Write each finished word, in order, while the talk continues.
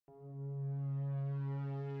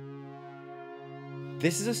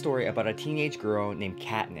This is a story about a teenage girl named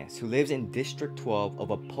Katniss who lives in District 12 of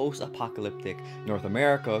a post-apocalyptic North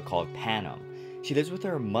America called Panem. She lives with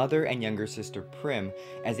her mother and younger sister Prim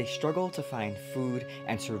as they struggle to find food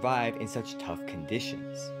and survive in such tough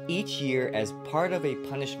conditions. Each year, as part of a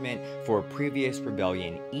punishment for a previous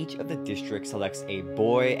rebellion, each of the districts selects a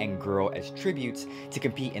boy and girl as tributes to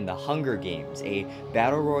compete in the Hunger Games, a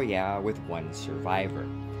battle royale with one survivor.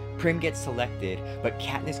 Prim gets selected, but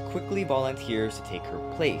Katniss quickly volunteers to take her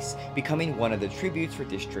place, becoming one of the tributes for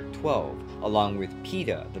District 12, along with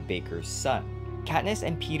Peeta, the baker's son. Katniss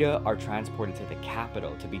and Peeta are transported to the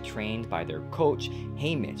capital to be trained by their coach,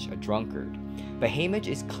 Haymitch, a drunkard. But Haymitch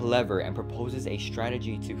is clever and proposes a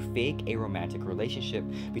strategy to fake a romantic relationship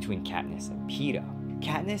between Katniss and Peeta.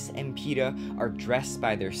 Katniss and Peeta are dressed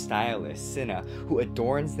by their stylist, Cinna, who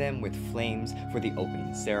adorns them with flames for the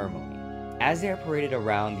opening ceremony. As they are paraded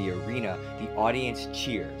around the arena, the audience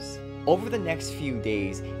cheers. Over the next few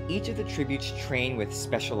days, each of the tributes train with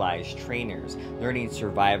specialized trainers, learning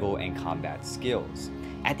survival and combat skills.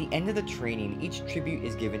 At the end of the training, each tribute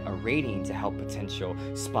is given a rating to help potential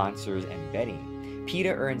sponsors and betting.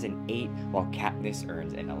 Peeta earns an 8 while Katniss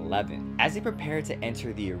earns an 11. As they prepare to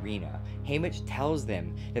enter the arena, Haymitch tells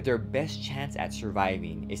them that their best chance at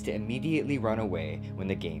surviving is to immediately run away when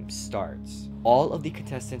the game starts. All of the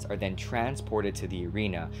contestants are then transported to the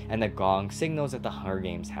arena, and the gong signals that the Hunger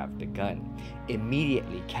Games have begun.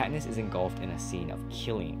 Immediately, Katniss is engulfed in a scene of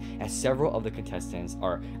killing, as several of the contestants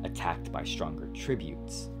are attacked by stronger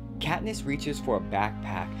tributes. Katniss reaches for a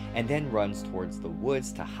backpack and then runs towards the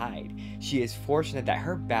woods to hide. She is fortunate that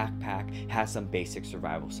her backpack has some basic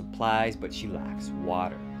survival supplies, but she lacks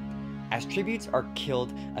water. As tributes are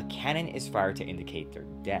killed, a cannon is fired to indicate their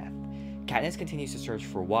death. Katniss continues to search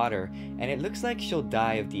for water, and it looks like she'll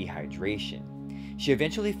die of dehydration. She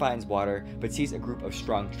eventually finds water, but sees a group of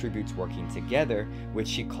strong tributes working together, which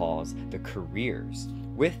she calls the Careers.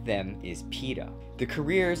 With them is Peeta. The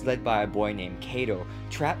Careers, led by a boy named Cato,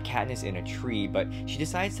 trap Katniss in a tree, but she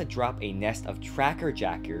decides to drop a nest of tracker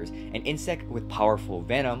jackers, an insect with powerful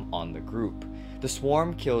venom, on the group. The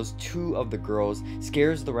swarm kills 2 of the girls,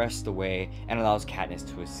 scares the rest away, and allows Katniss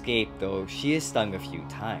to escape, though she is stung a few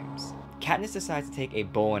times. Katniss decides to take a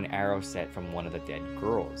bow and arrow set from one of the dead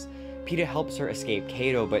girls. Peeta helps her escape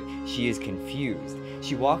Cato, but she is confused.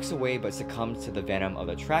 She walks away but succumbs to the venom of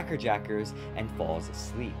the tracker jackers and falls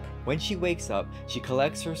asleep. When she wakes up, she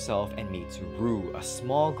collects herself and meets Rue, a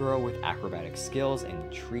small girl with acrobatic skills in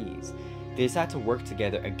the trees. They decide to work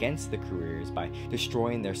together against the Careers by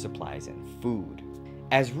destroying their supplies and food.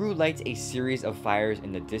 As Rue lights a series of fires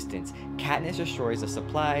in the distance, Katniss destroys the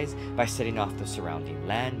supplies by setting off the surrounding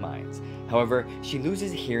landmines. However, she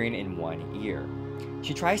loses hearing in one ear.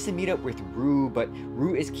 She tries to meet up with Rue, but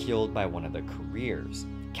Rue is killed by one of the Careers.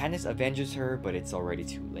 Katniss avenges her, but it's already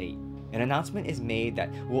too late. An announcement is made that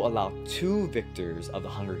will allow 2 victors of the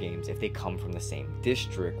Hunger Games if they come from the same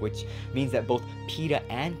district, which means that both Peeta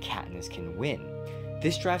and Katniss can win.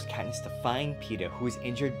 This drives Katniss to find Peeta, who is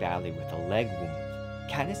injured badly with a leg wound.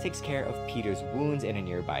 Katniss takes care of Peeta's wounds in a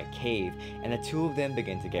nearby cave, and the 2 of them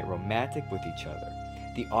begin to get romantic with each other.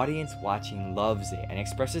 The audience watching loves it and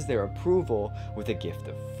expresses their approval with a gift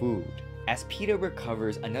of food. As Peeta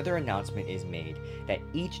recovers, another announcement is made that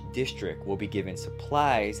each district will be given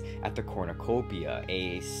supplies at the cornucopia,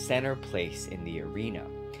 a center place in the arena.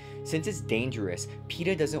 Since it's dangerous,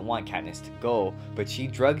 Peeta doesn't want Katniss to go, but she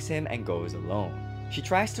drugs him and goes alone. She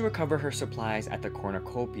tries to recover her supplies at the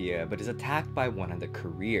cornucopia, but is attacked by one of the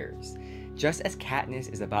Careers. Just as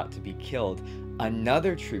Katniss is about to be killed,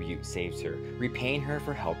 another tribute saves her, repaying her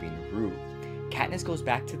for helping Rue. Katniss goes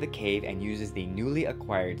back to the cave and uses the newly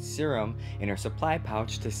acquired serum in her supply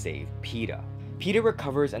pouch to save Peeta. Peeta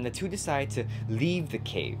recovers and the 2 decide to leave the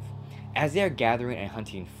cave. As they are gathering and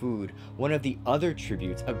hunting food, one of the other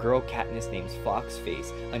tributes, a girl Katniss names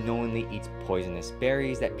Foxface, unknowingly eats poisonous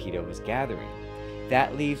berries that Peeta was gathering.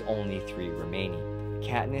 That leaves only 3 remaining: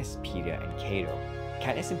 Katniss, Peeta, and Cato.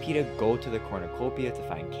 Katniss and Peeta go to the cornucopia to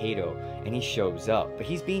find Cato, and he shows up, but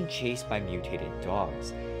he's being chased by mutated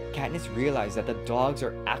dogs. Katniss realizes that the dogs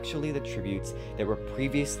are actually the tributes that were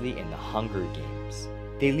previously in the Hunger Games.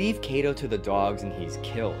 They leave Cato to the dogs and he's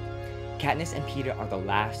killed. Katniss and Peeta are the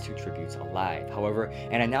last 2 tributes alive. However,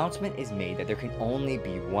 an announcement is made that there can only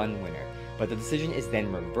be one winner, but the decision is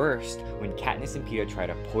then reversed when Katniss and Peeta try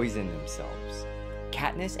to poison themselves.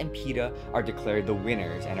 Katniss and Peeta are declared the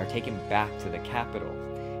winners and are taken back to the capital.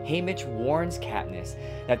 Haymitch warns Katniss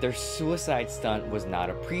that their suicide stunt was not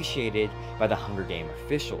appreciated by the Hunger Game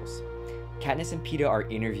officials. Katniss and Peeta are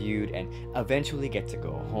interviewed and eventually get to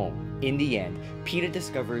go home. In the end, Peeta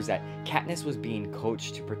discovers that Katniss was being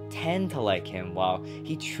coached to pretend to like him while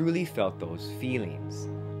he truly felt those feelings.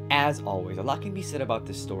 As always, a lot can be said about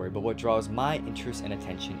this story, but what draws my interest and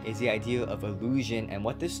attention is the idea of illusion and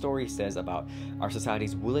what this story says about our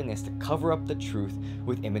society's willingness to cover up the truth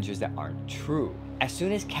with images that aren't true. As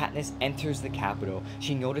soon as Katniss enters the Capitol,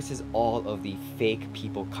 she notices all of the fake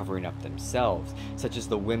people covering up themselves, such as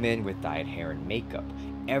the women with dyed hair and makeup.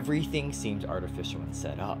 Everything seems artificial and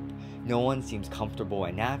set up. No one seems comfortable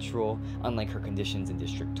and natural, unlike her conditions in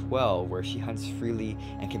District 12, where she hunts freely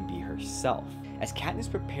and can be herself. As Katniss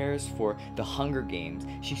prepares for the Hunger Games,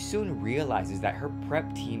 she soon realizes that her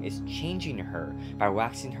prep team is changing her by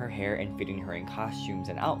waxing her hair and fitting her in costumes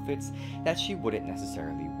and outfits that she wouldn't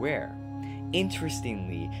necessarily wear.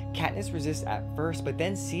 Interestingly, Katniss resists at first, but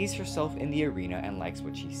then sees herself in the arena and likes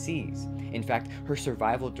what she sees. In fact, her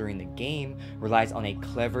survival during the game relies on a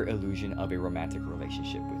clever illusion of a romantic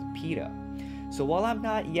relationship with Peeta. So while I'm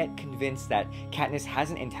not yet convinced that Katniss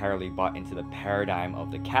hasn't entirely bought into the paradigm of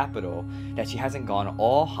the Capitol, that she hasn't gone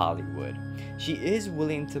all Hollywood, she is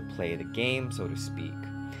willing to play the game, so to speak.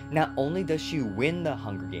 Not only does she win the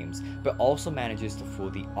Hunger Games, but also manages to fool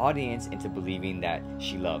the audience into believing that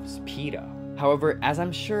she loves Peeta. However, as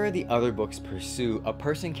I'm sure the other books pursue, a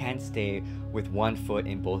person can't stay with one foot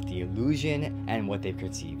in both the illusion and what they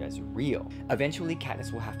perceive as real. Eventually,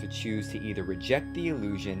 Katniss will have to choose to either reject the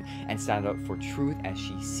illusion and stand up for truth as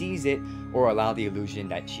she sees it, or allow the illusion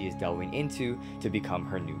that she is delving into to become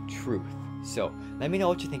her new truth. So, let me know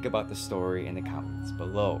what you think about the story in the comments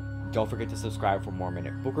below. Don't forget to subscribe for more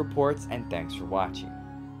Minute Book Reports, and thanks for watching.